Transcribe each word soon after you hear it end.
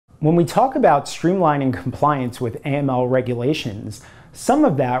When we talk about streamlining compliance with AML regulations, some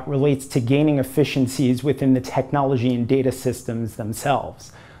of that relates to gaining efficiencies within the technology and data systems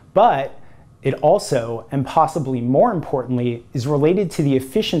themselves. But it also, and possibly more importantly, is related to the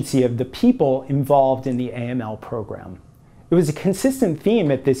efficiency of the people involved in the AML program. It was a consistent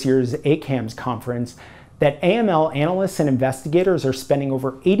theme at this year's ACAMS conference that AML analysts and investigators are spending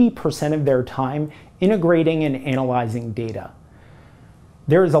over 80% of their time integrating and analyzing data.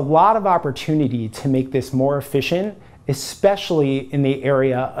 There is a lot of opportunity to make this more efficient, especially in the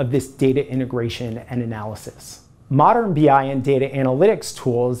area of this data integration and analysis. Modern BI and data analytics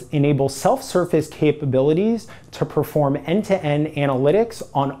tools enable self-surface capabilities to perform end-to-end analytics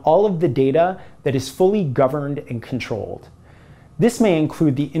on all of the data that is fully governed and controlled. This may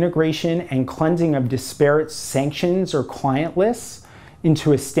include the integration and cleansing of disparate sanctions or client lists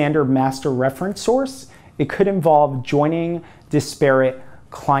into a standard master reference source. It could involve joining disparate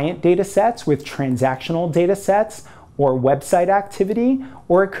client data sets with transactional data sets or website activity,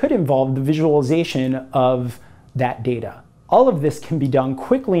 or it could involve the visualization of that data. All of this can be done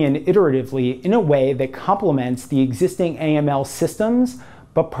quickly and iteratively in a way that complements the existing AML systems,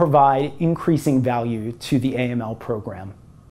 but provide increasing value to the AML program.